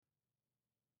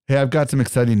Hey, I've got some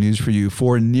exciting news for you.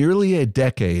 For nearly a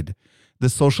decade, the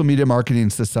Social Media Marketing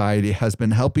Society has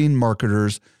been helping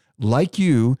marketers like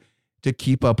you to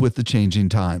keep up with the changing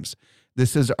times.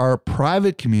 This is our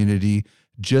private community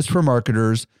just for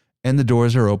marketers, and the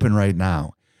doors are open right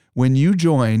now. When you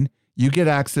join, you get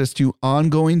access to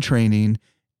ongoing training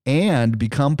and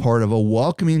become part of a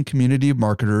welcoming community of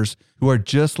marketers who are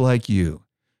just like you.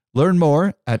 Learn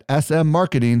more at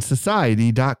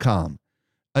smmarketingsociety.com.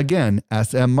 Again,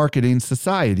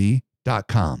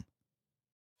 smmarketingsociety.com.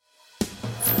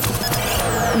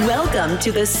 Welcome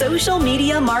to the Social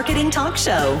Media Marketing Talk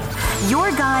Show,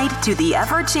 your guide to the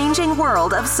ever-changing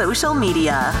world of social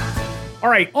media. All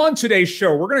right, on today's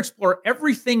show, we're going to explore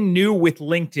everything new with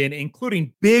LinkedIn,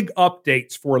 including big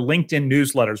updates for LinkedIn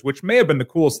newsletters, which may have been the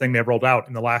coolest thing they've rolled out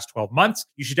in the last 12 months.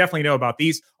 You should definitely know about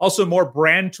these. Also, more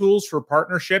brand tools for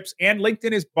partnerships, and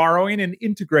LinkedIn is borrowing and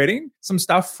integrating some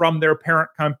stuff from their parent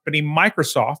company,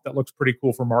 Microsoft, that looks pretty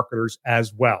cool for marketers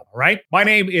as well. All right, my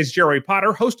name is Jerry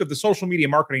Potter, host of the Social Media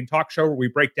Marketing Talk Show, where we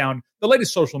break down the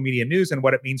latest social media news and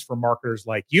what it means for marketers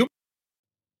like you.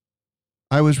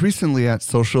 I was recently at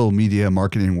Social Media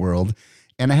Marketing World,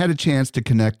 and I had a chance to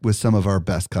connect with some of our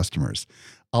best customers.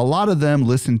 A lot of them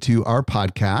listen to our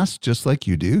podcast, just like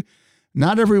you do.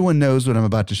 Not everyone knows what I'm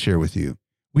about to share with you.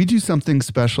 We do something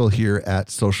special here at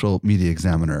Social Media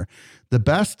Examiner. The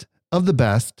best of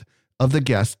the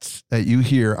guests that you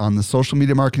hear on the Social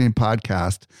Media Marketing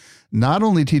Podcast not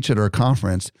only teach at our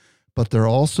conference, but they're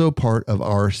also part of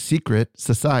our secret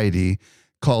society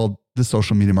called the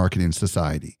Social Media Marketing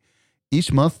Society. Each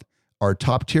month, our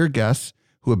top tier guests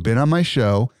who have been on my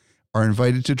show are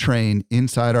invited to train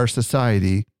inside our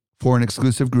society for an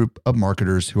exclusive group of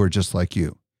marketers who are just like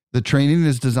you. The training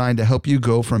is designed to help you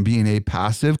go from being a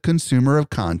passive consumer of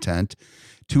content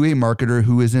to a marketer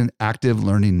who is in active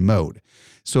learning mode.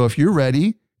 So if you're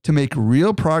ready to make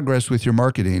real progress with your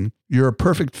marketing, you're a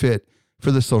perfect fit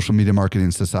for the Social Media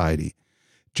Marketing Society.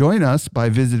 Join us by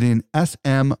visiting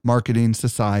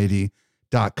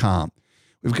smmarketingsociety.com.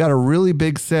 We've got a really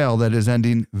big sale that is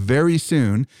ending very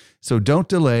soon, so don't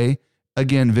delay.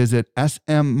 Again, visit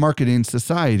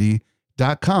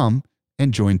smmarketingsociety.com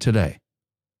and join today.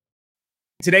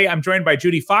 Today, I'm joined by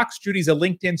Judy Fox. Judy's a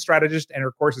LinkedIn strategist, and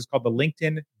her course is called the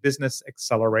LinkedIn Business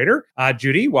Accelerator.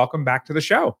 Judy, welcome back to the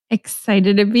show.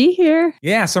 Excited to be here.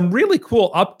 Yeah, some really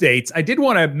cool updates. I did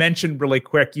want to mention really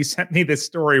quick, you sent me this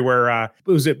story where,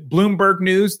 was it Bloomberg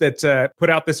News that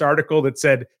put out this article that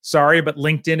said, sorry, but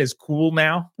LinkedIn is cool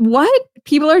now? What?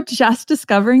 People are just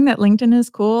discovering that LinkedIn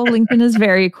is cool. LinkedIn is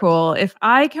very cool. If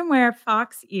I can wear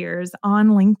fox ears on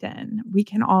LinkedIn, we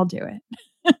can all do it.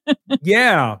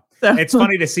 Yeah. So. It's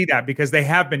funny to see that because they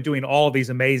have been doing all these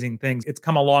amazing things. It's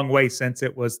come a long way since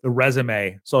it was the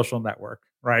resume social network,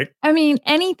 right? I mean,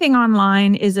 anything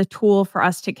online is a tool for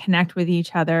us to connect with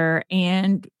each other,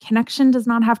 and connection does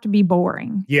not have to be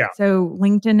boring. Yeah. So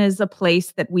LinkedIn is a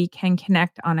place that we can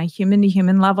connect on a human to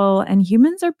human level, and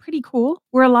humans are pretty cool.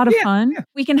 We're a lot of fun. Yeah.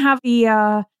 We can have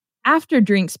the after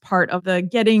drinks part of the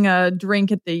getting a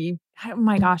drink at the, oh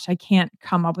my gosh, I can't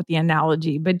come up with the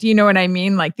analogy, but do you know what I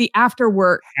mean? Like the after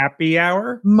work happy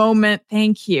hour moment.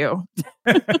 Thank you.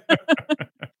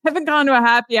 Haven't gone to a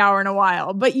happy hour in a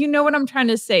while, but you know what I'm trying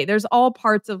to say. There's all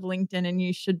parts of LinkedIn, and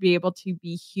you should be able to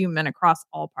be human across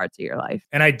all parts of your life.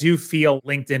 And I do feel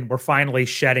LinkedIn, we're finally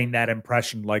shedding that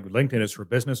impression like LinkedIn is for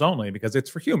business only because it's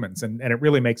for humans, and it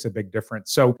really makes a big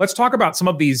difference. So let's talk about some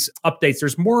of these updates.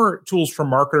 There's more tools for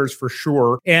marketers for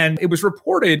sure. And it was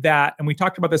reported that, and we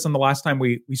talked about this on the last time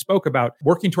we spoke about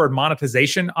working toward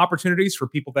monetization opportunities for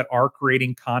people that are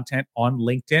creating content on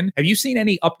LinkedIn. Have you seen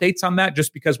any updates on that?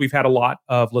 Just because we've had a lot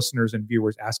of listeners and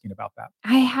viewers asking about that.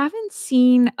 I haven't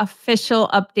seen official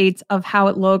updates of how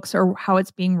it looks or how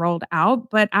it's being rolled out,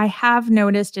 but I have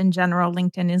noticed in general,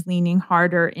 LinkedIn is leaning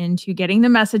harder into getting the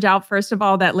message out. First of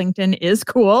all, that LinkedIn is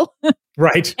cool.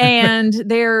 Right. And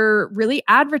they're really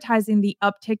advertising the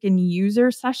uptick in user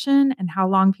session and how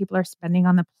long people are spending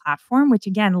on the platform, which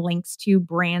again links to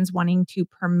brands wanting to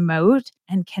promote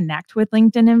and connect with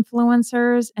LinkedIn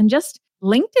influencers, and just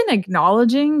LinkedIn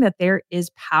acknowledging that there is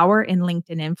power in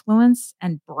LinkedIn influence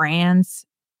and brands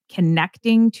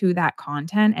connecting to that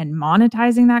content and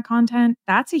monetizing that content.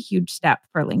 That's a huge step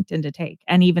for LinkedIn to take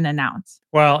and even announce.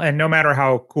 Well, and no matter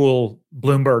how cool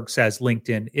Bloomberg says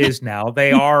LinkedIn is now,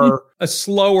 they are a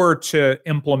slower to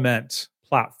implement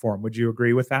platform. Would you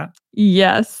agree with that?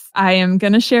 Yes, I am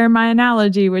going to share my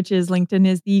analogy, which is LinkedIn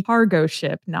is the cargo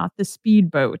ship, not the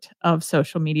speedboat of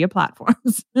social media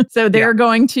platforms. So they're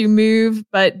going to move,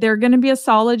 but they're going to be a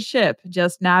solid ship,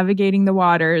 just navigating the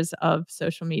waters of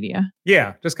social media.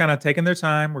 Yeah, just kind of taking their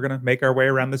time. We're going to make our way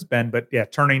around this bend, but yeah,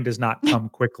 turning does not come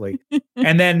quickly.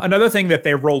 And then another thing that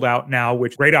they've rolled out now,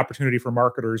 which great opportunity for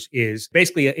marketers, is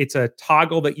basically it's a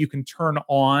toggle that you can turn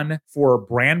on for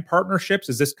brand partnerships.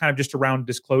 Is this kind of just around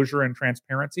disclosure and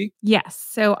transparency? Yes.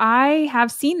 So I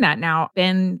have seen that now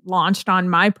been launched on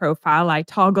my profile. I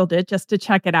toggled it just to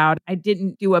check it out. I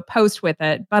didn't do a post with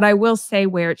it, but I will say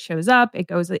where it shows up. It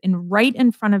goes in right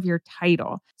in front of your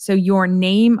title. So your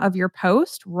name of your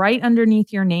post, right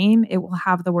underneath your name, it will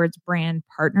have the words brand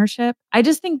partnership. I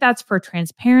just think that's for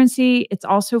transparency. It's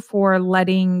also for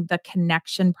letting the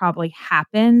connection probably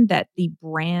happen that the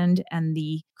brand and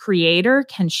the creator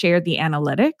can share the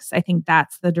analytics. I think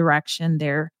that's the direction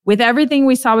there. With everything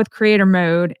we saw with creator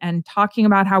mode and talking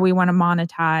about how we want to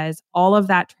monetize, all of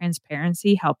that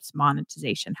transparency helps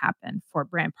monetization happen for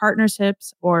brand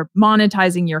partnerships or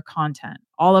monetizing your content.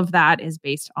 All of that is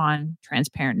based on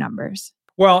transparent numbers.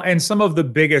 Well, and some of the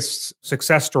biggest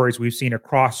success stories we've seen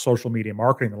across social media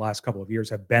marketing the last couple of years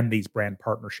have been these brand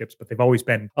partnerships, but they've always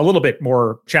been a little bit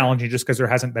more challenging just because there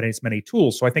hasn't been as many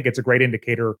tools. So I think it's a great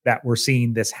indicator that we're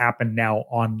seeing this happen now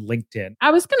on LinkedIn.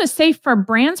 I was going to say, for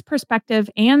brands' perspective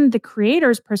and the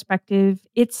creator's perspective,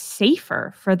 it's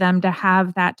safer for them to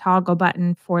have that toggle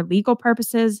button for legal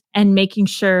purposes and making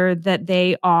sure that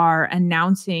they are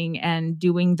announcing and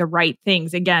doing the right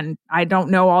things. Again, I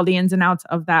don't know all the ins and outs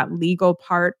of that legal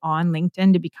part on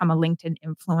LinkedIn to become a LinkedIn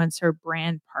influencer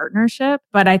brand partnership.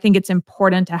 But I think it's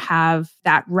important to have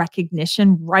that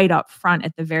recognition right up front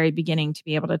at the very beginning to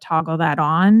be able to toggle that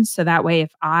on. So that way,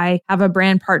 if I have a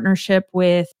brand partnership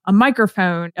with a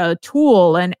microphone, a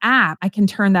tool, an app, I can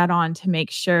turn that on to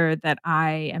make sure that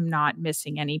I am not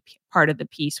missing any part of the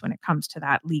piece when it comes to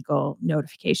that legal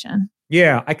notification.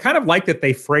 Yeah, I kind of like that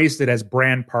they phrased it as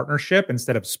brand partnership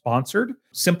instead of sponsored,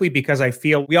 simply because I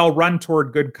feel we all run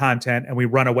toward good content and we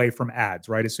run away from ads,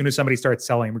 right? As soon as somebody starts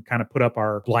selling, we kind of put up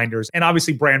our blinders. And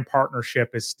obviously, brand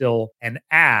partnership is still an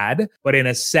ad, but in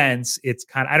a sense, it's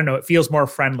kind of, I don't know, it feels more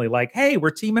friendly, like, hey, we're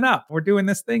teaming up. We're doing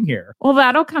this thing here. Well,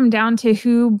 that'll come down to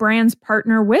who brands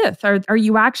partner with. Are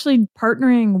you actually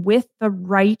partnering with the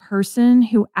right person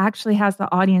who actually has the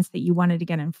audience that you wanted to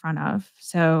get in front of?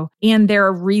 So, and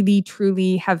they're really truly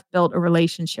have built a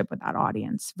relationship with that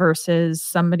audience versus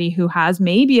somebody who has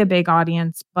maybe a big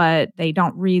audience, but they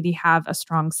don't really have a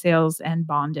strong sales and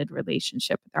bonded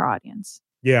relationship with their audience.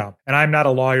 Yeah. And I'm not a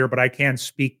lawyer, but I can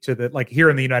speak to the, like here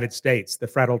in the United States, the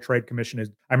Federal Trade Commission is,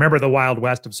 I remember the Wild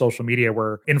West of social media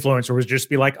where influencer was just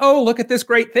be like, oh, look at this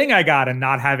great thing I got, and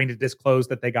not having to disclose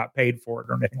that they got paid for it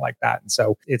or anything like that. And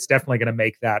so it's definitely going to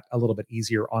make that a little bit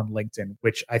easier on LinkedIn,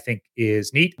 which I think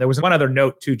is neat. There was one other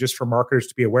note too, just for marketers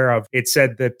to be aware of. It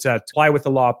said that to comply with the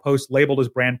law, posts labeled as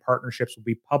brand partnerships will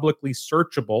be publicly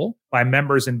searchable by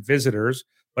members and visitors.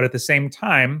 But at the same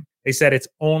time, they said it's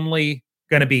only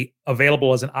going to be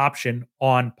available as an option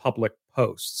on public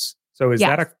posts. So is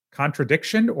that a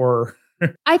contradiction or?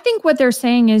 I think what they're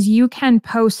saying is you can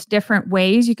post different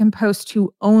ways. You can post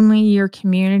to only your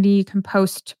community. You can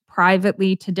post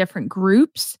privately to different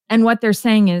groups. And what they're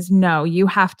saying is, no, you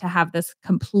have to have this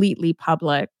completely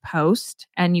public post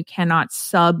and you cannot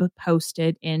sub-post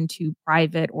it into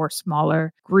private or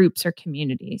smaller groups or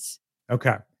communities.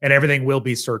 Okay. And everything will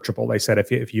be searchable, they said,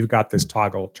 if you've got this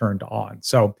toggle turned on.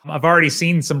 So I've already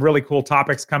seen some really cool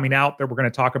topics coming out that we're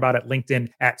going to talk about at LinkedIn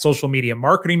at Social Media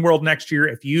Marketing World next year.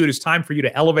 It is time for you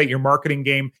to elevate your marketing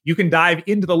game. You can dive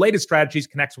into the latest strategies,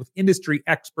 connect with industry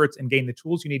experts, and gain the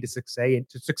tools you need to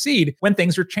succeed when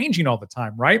things are changing all the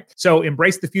time, right? So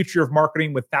embrace the future of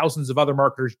marketing with thousands of other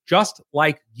marketers just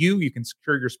like you. You can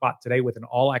secure your spot today with an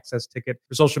all-access ticket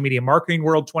for Social Media Marketing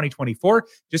World 2024.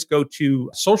 Just go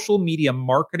to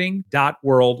socialmediamarketing.world,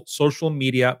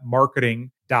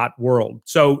 socialmediamarketing.world.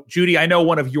 So, Judy, I know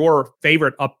one of your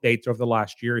favorite updates over the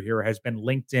last year here has been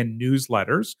LinkedIn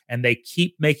newsletters, and they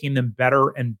keep making them better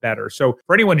and better. So,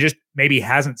 for anyone just maybe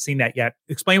hasn't seen that yet,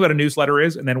 explain what a newsletter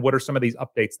is, and then what are some of these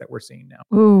updates that we're seeing now?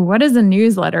 Ooh, what is a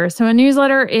newsletter? So, a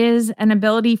newsletter is an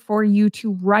ability for you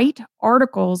to write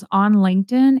articles on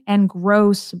LinkedIn and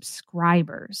grow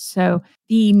subscribers. So,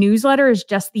 the newsletter is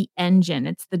just the engine.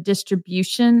 It's the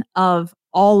distribution of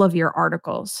all of your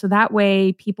articles. So that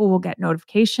way people will get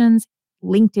notifications.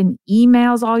 LinkedIn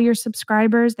emails all your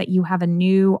subscribers that you have a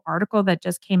new article that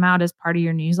just came out as part of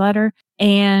your newsletter.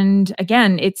 And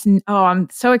again, I'm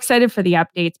so excited for the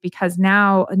updates because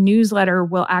now a newsletter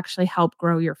will actually help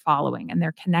grow your following, and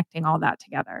they're connecting all that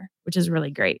together, which is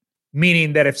really great.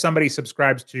 Meaning that if somebody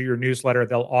subscribes to your newsletter,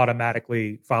 they'll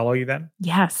automatically follow you then?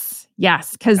 Yes.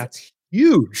 Because that's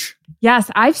huge. Yes,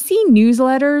 I've seen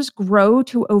newsletters grow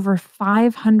to over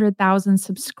 500,000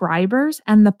 subscribers,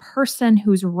 and the person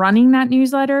who's running that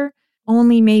newsletter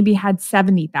only maybe had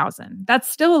 70,000. That's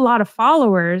still a lot of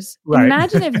followers. Right.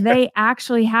 Imagine if they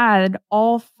actually had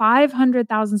all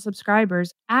 500,000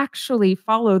 subscribers actually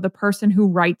follow the person who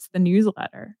writes the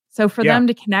newsletter. So for them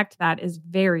to connect that is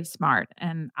very smart.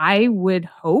 And I would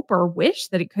hope or wish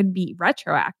that it could be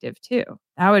retroactive too.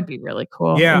 That would be really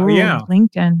cool. Yeah.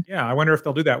 LinkedIn. Yeah. I wonder if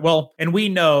they'll do that. Well, and we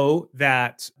know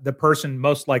that the person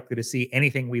most likely to see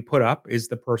anything we put up is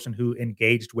the person who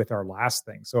engaged with our last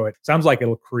thing. So it sounds like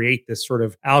it'll create this sort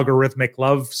of algorithmic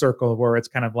love circle where it's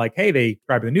kind of like, hey, they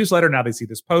subscribe to the newsletter. Now they see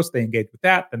this post, they engage with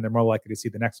that. Then they're more likely to see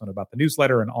the next one about the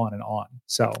newsletter and on and on.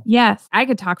 So yes, I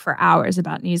could talk for hours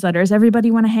about newsletters.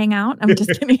 Everybody want to hang out? I'm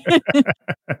just kidding.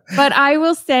 But I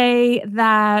will say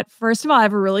that, first of all, I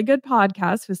have a really good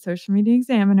podcast with Social Media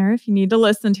Examiner. If you need to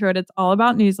listen to it, it's all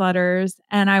about newsletters.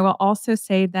 And I will also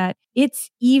say that it's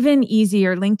even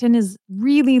easier. LinkedIn is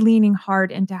really leaning hard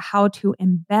into how to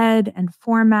embed and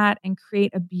format and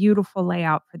create a beautiful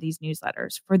layout for these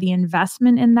newsletters. For the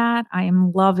investment in that, I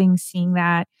am loving seeing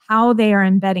that. How they are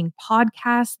embedding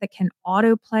podcasts that can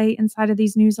autoplay inside of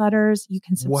these newsletters. You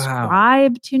can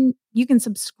subscribe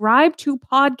to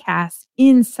podcasts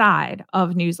inside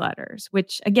of newsletters,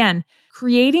 which again,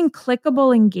 creating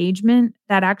clickable engagement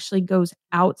that actually goes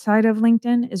outside of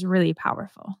LinkedIn is really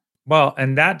powerful. Well,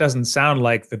 and that doesn't sound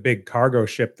like the big cargo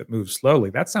ship that moves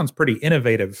slowly. That sounds pretty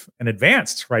innovative and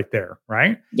advanced right there,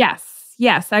 right? Yes.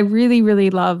 I really, really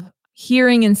love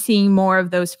hearing and seeing more of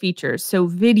those features. So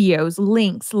videos,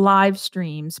 links, live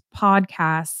streams,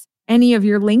 podcasts, any of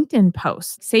your LinkedIn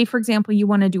posts. Say, for example, you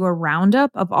want to do a roundup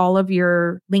of all of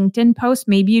your LinkedIn posts.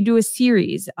 Maybe you do a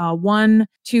series, 1,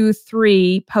 2,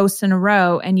 3 posts in a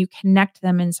row, and you connect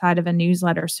them inside of a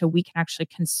newsletter so we can actually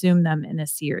consume them in a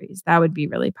series. That would be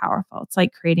really powerful. It's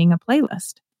like creating a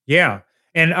playlist. Yeah.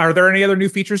 And are there any other new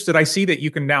features? Did I see that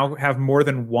you can now have more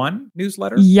than one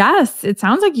newsletter? Yes, it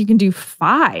sounds like you can do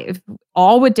 5,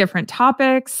 all with different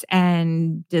topics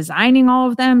and designing all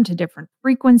of them to different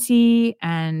frequency.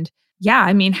 And yeah,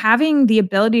 I mean, having the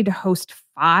ability to host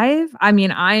 5, I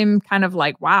mean, I'm kind of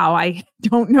like, wow, I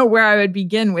don't know where I would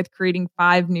begin with creating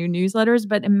 5 new newsletters,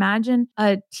 but imagine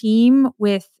a team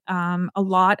with a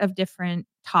lot of different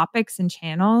topics and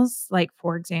channels, like,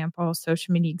 for example,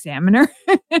 Social Media Examiner.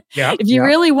 If you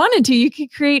really wanted to, you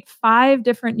could create 5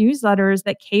 different newsletters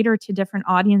that cater to different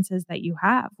audiences that you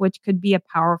have, which could be a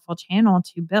powerful channel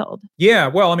to build. Yeah.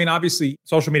 Well, I mean, obviously,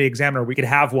 Social Media Examiner, we could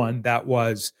have one that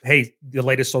was, hey, the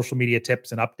latest social media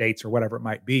tips and updates or whatever it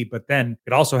might be. But then you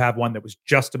could also have one that was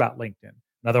just about LinkedIn.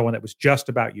 Another one that was just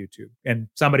about YouTube, and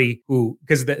somebody who,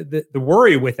 because the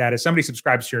worry with that is somebody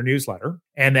subscribes to your newsletter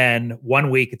and then one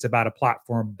week it's about a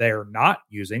platform they're not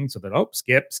using. So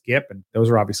that, skip. And those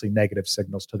are obviously negative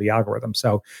signals to the algorithm.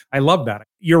 So I love that.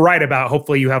 You're right about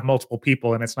hopefully you have multiple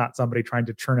people and it's not somebody trying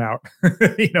to churn out, 5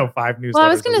 newsletters. Well, I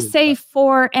was going to say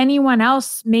for anyone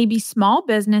else, maybe small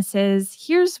businesses,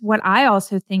 here's what I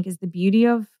also think is the beauty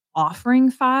of offering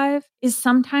 5 is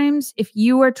sometimes if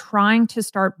you are trying to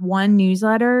start one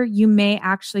newsletter, you may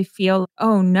actually feel,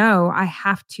 oh no, I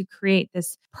have to create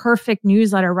this perfect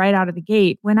newsletter right out of the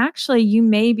gate, when actually you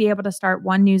may be able to start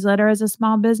one newsletter as a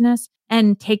small business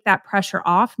and take that pressure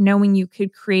off, knowing you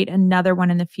could create another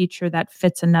one in the future that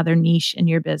fits another niche in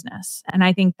your business. And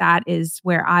I think that is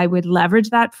where I would leverage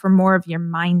that for more of your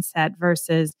mindset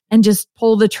versus, and just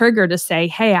pull the trigger to say,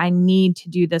 hey, I need to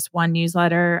do this one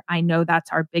newsletter. I know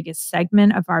that's our biggest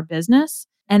segment of our business.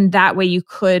 And that way you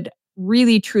could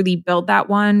really, truly build that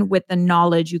one with the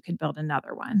knowledge you could build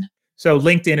another one. So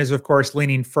LinkedIn is, of course,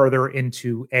 leaning further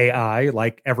into AI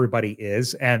like everybody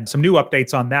is, and some new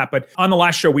updates on that. But on the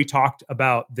last show, we talked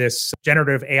about this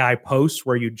generative AI post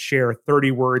where you'd share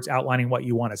 30 words outlining what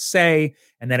you want to say,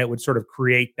 and then it would sort of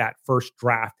create that first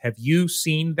draft. Have you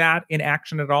seen that in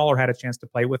action at all or had a chance to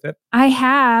play with it? I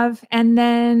have. And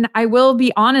then I will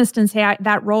be honest and say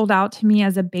that rolled out to me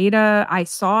as a beta. I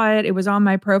saw it. It was on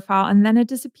my profile and then it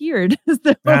disappeared.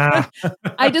 So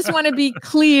I just want to be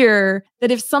clear that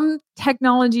if some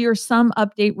technology or some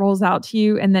update rolls out to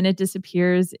you and then it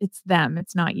disappears, it's them.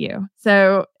 It's not you.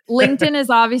 So LinkedIn is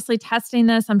obviously testing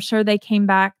this. I'm sure they came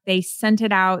back, they sent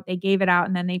it out, they gave it out,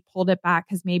 and then they pulled it back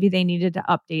because maybe they needed to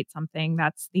update something.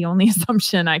 That's the only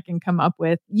assumption I can come up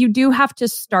with. You do have to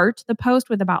start the post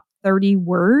with about 30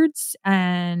 words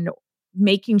and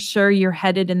making sure you're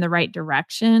headed in the right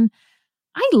direction.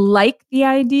 I like the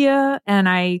idea, and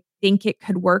I think it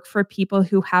could work for people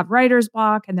who have writer's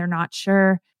block and they're not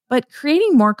sure. But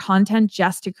creating more content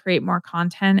just to create more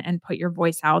content and put your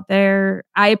voice out there.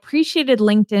 I appreciated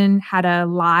LinkedIn had a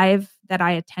live that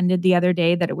I attended the other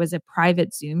day, that it was a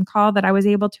private Zoom call that I was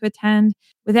able to attend.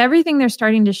 With everything they're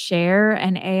starting to share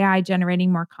and AI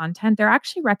generating more content, they're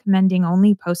actually recommending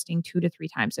only posting 2 to 3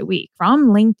 times a week. From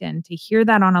LinkedIn, to hear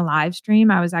that on a live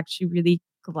stream, I was actually really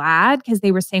glad, because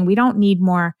they were saying we don't need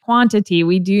more quantity,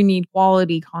 we do need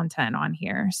quality content on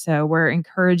here. So we're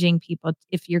encouraging people,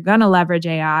 if you're going to leverage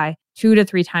AI 2 to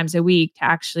 3 times a week, to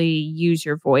actually use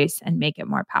your voice and make it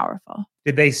more powerful.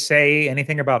 Did they say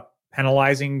anything about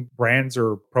penalizing brands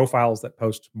or profiles that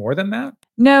post more than that?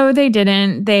 No, they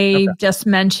didn't. They just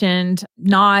mentioned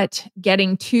not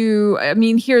getting too,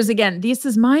 here's again, this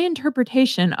is my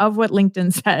interpretation of what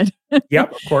LinkedIn said.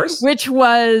 Yep, of course. Which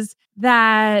was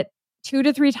that 2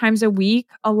 to 3 times a week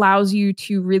allows you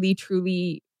to really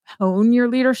truly hone your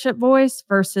leadership voice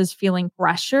versus feeling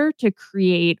pressure to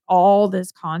create all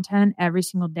this content every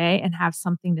single day and have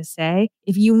something to say.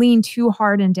 If you lean too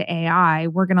hard into AI,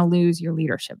 we're going to lose your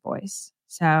leadership voice.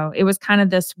 So it was kind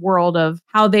of this world of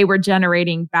how they were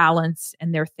generating balance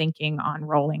in their thinking on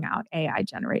rolling out AI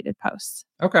generated posts.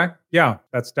 Okay. Yeah,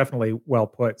 that's definitely well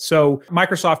put. So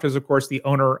Microsoft is, of course, the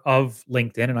owner of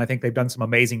LinkedIn, and I think they've done some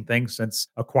amazing things since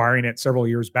acquiring it several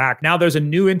years back. Now there's a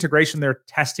new integration they're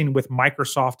testing with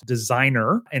Microsoft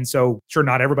Designer. And so sure,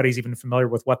 not everybody's even familiar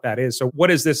with what that is. So what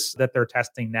is this that they're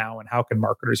testing now, and how can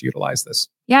marketers utilize this?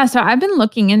 Yeah, so I've been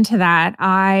looking into that.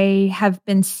 I have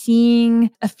been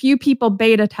seeing a few people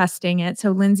beta testing it.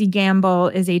 So Lindsay Gamble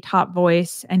is a top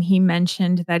voice, and he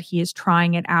mentioned that he is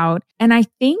trying it out. And I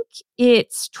think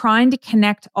it's trying to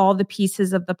connect all the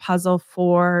pieces of the puzzle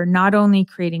for not only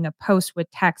creating a post with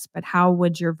text, but how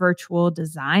would your virtual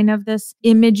design of this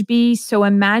image be? So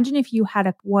imagine if you had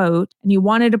a quote and you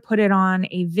wanted to put it on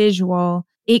a visual,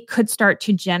 it could start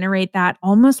to generate that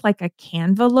almost like a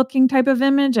Canva looking type of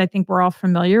image. I think we're all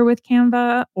familiar with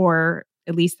Canva, or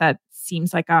at least that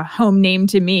seems like a home name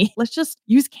to me. Let's just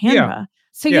use Canva. Yeah.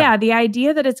 So yeah, the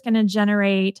idea that it's going to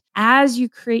generate, as you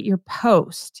create your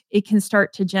post, it can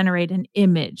start to generate an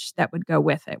image that would go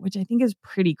with it, which I think is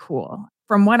pretty cool.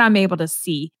 From what I'm able to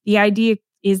see, the idea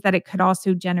is that it could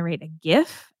also generate a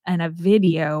GIF and a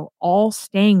video, all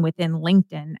staying within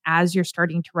LinkedIn as you're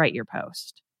starting to write your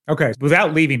post. Okay.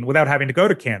 Without having to go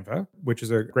to Canva, which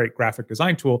is a great graphic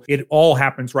design tool, it all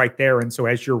happens right there. And so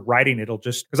as you're writing, it'll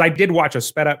just, because I did watch a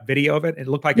sped up video of it. It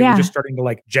looked like it was just starting to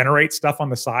like generate stuff on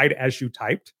the side as you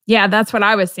typed. Yeah, that's what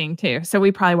I was seeing too. So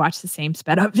we probably watched the same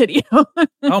sped up video.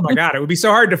 Oh my God. It would be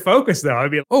so hard to focus though.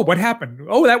 I'd be like, oh, what happened?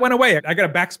 Oh, that went away. I got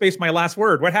to backspace my last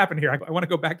word. What happened here? I want to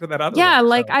go back to that other one.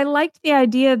 Like I liked the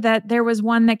idea that there was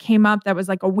one that came up that was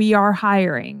like a "we are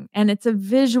hiring," and it's a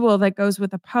visual that goes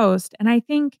with a post. And I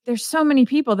think there's so many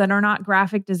people that are not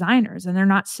graphic designers, and they're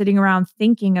not sitting around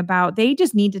thinking about, they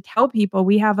just need to tell people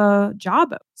we have a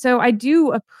job. So I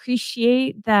do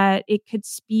appreciate that it could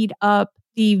speed up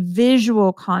the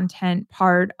visual content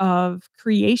part of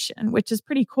creation, which is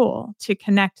pretty cool, to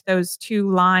connect those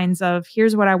two lines of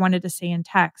here's what I wanted to say in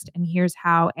text and here's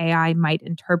how AI might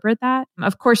interpret that.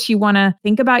 Of course, you want to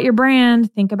think about your brand,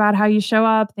 think about how you show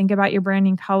up, think about your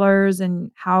branding colors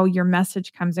and how your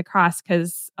message comes across,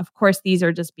 because of course, these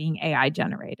are just being AI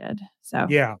generated. So,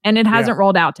 and it hasn't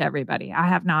rolled out to everybody.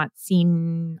 I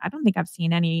don't think I've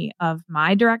seen any of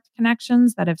my direct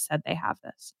connections that have said they have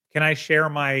this. Can I share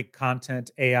my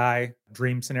content AI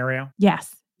dream scenario?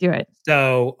 Yes, do it.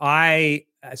 So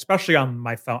especially on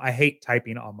my phone, I hate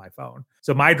typing on my phone.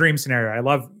 So my dream scenario, I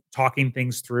love talking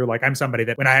things through. Like I'm somebody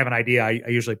that when I have an idea, I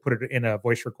usually put it in a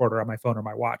voice recorder on my phone or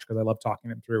my watch because I love talking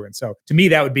them through. And so to me,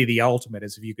 that would be the ultimate,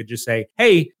 is if you could just say,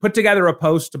 hey, put together a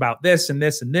post about this and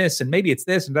this and this, and maybe it's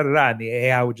this and da-da-da. And the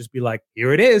AI would just be like,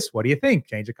 here it is. What do you think?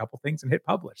 Change a couple things and hit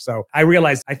publish. So I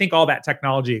realized I think all that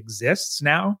technology exists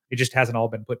now. It just hasn't all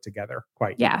been put together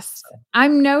quite yet. Yes. So.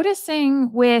 I'm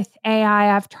noticing with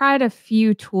AI, I've tried a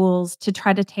few tools to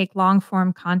try to take long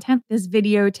form content, this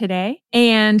video today,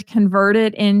 and convert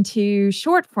it into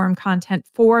short form content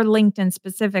for LinkedIn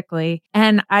specifically.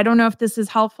 And I don't know if this is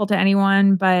helpful to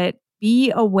anyone, but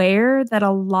be aware that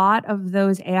a lot of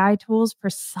those AI tools, for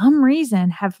some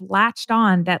reason, have latched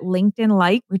on that LinkedIn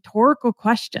like rhetorical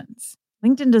questions.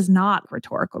 LinkedIn does not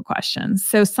rhetorical questions.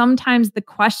 So sometimes the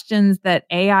questions that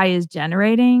AI is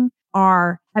generating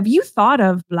are have you thought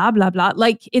of blah, blah, blah?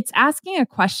 Like it's asking a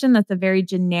question that's a very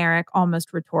generic,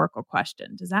 almost rhetorical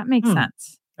question. Does that make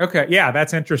sense? Okay. Yeah,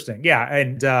 that's interesting. Yeah.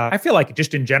 And I feel like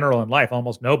just in general in life,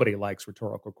 almost nobody likes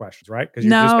rhetorical questions, right? Because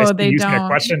you're just basically using a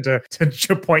question to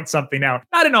point something out.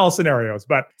 Not in all scenarios,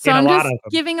 but in a lot of them.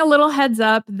 Giving a little heads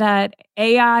up that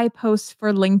AI posts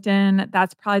for LinkedIn,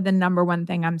 that's probably the number one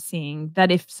thing I'm seeing.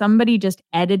 That if somebody just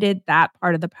edited that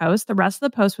part of the post, the rest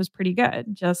of the post was pretty good.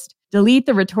 Just delete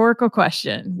the rhetorical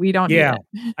question. We don't need it.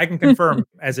 I can confirm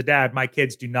as a dad, my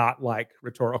kids do not like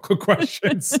rhetorical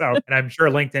questions. So, and I'm sure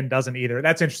LinkedIn doesn't either.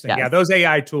 That's interesting. Yes. Yeah, those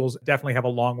AI tools definitely have a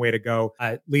long way to go.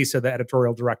 Lisa, the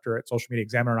editorial director at Social Media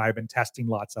Examiner, and I have been testing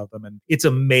lots of them. And it's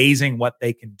amazing what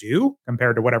they can do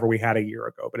compared to whatever we had a year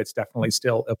ago. But it's definitely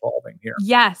still evolving here.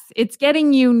 Yes, it's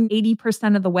getting you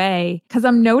 80% of the way because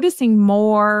I'm noticing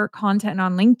more content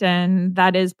on LinkedIn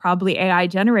that is probably AI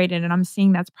generated. And I'm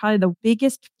seeing that's probably the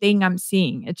biggest thing I'm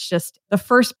seeing. It's just the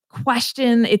first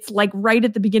question. It's like right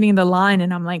at the beginning of the line.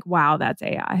 And I'm like, wow, that's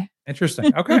AI.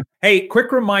 Interesting. Okay. Hey,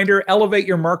 quick reminder, elevate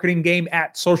your marketing game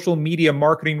at Social Media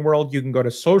Marketing World. You can go to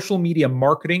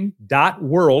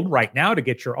socialmediamarketing.world right now to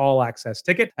get your all access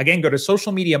ticket. Again, go to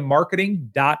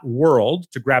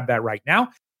socialmediamarketing.world to grab that right now.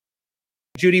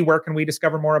 Judy, where can we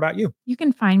discover more about you? You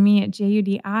can find me at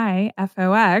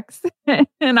JUDIFOX,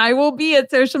 and I will be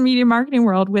at Social Media Marketing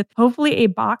World with hopefully a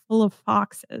box full of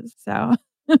foxes. So,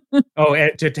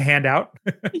 to hand out?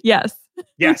 Yes.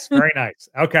 Yes, very nice.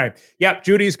 Okay. Yep,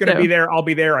 Judy's going to be there. I'll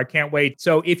be there. I can't wait.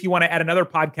 So if you want to add another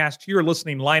podcast to your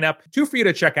listening lineup, two for you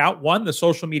to check out. One, the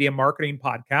Social Media Marketing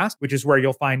Podcast, which is where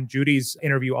you'll find Judy's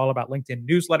interview all about LinkedIn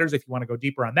newsletters if you want to go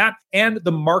deeper on that, and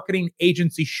the Marketing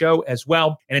Agency Show as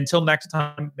well. And until next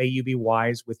time, may you be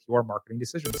wise with your marketing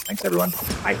decisions. Thanks, everyone.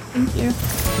 Bye. Thank you.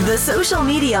 The Social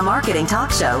Media Marketing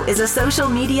Talk Show is a Social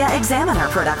Media Examiner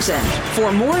production.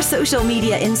 For more social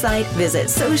media insight, visit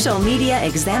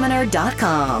socialmediaexaminer.com.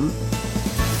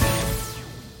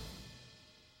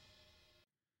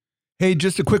 Hey,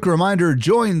 just a quick reminder,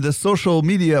 join the Social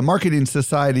Media Marketing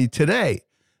Society today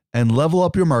and level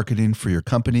up your marketing for your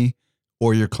company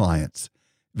or your clients.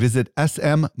 Visit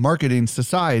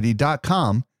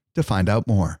smmarketingsociety.com to find out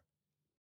more.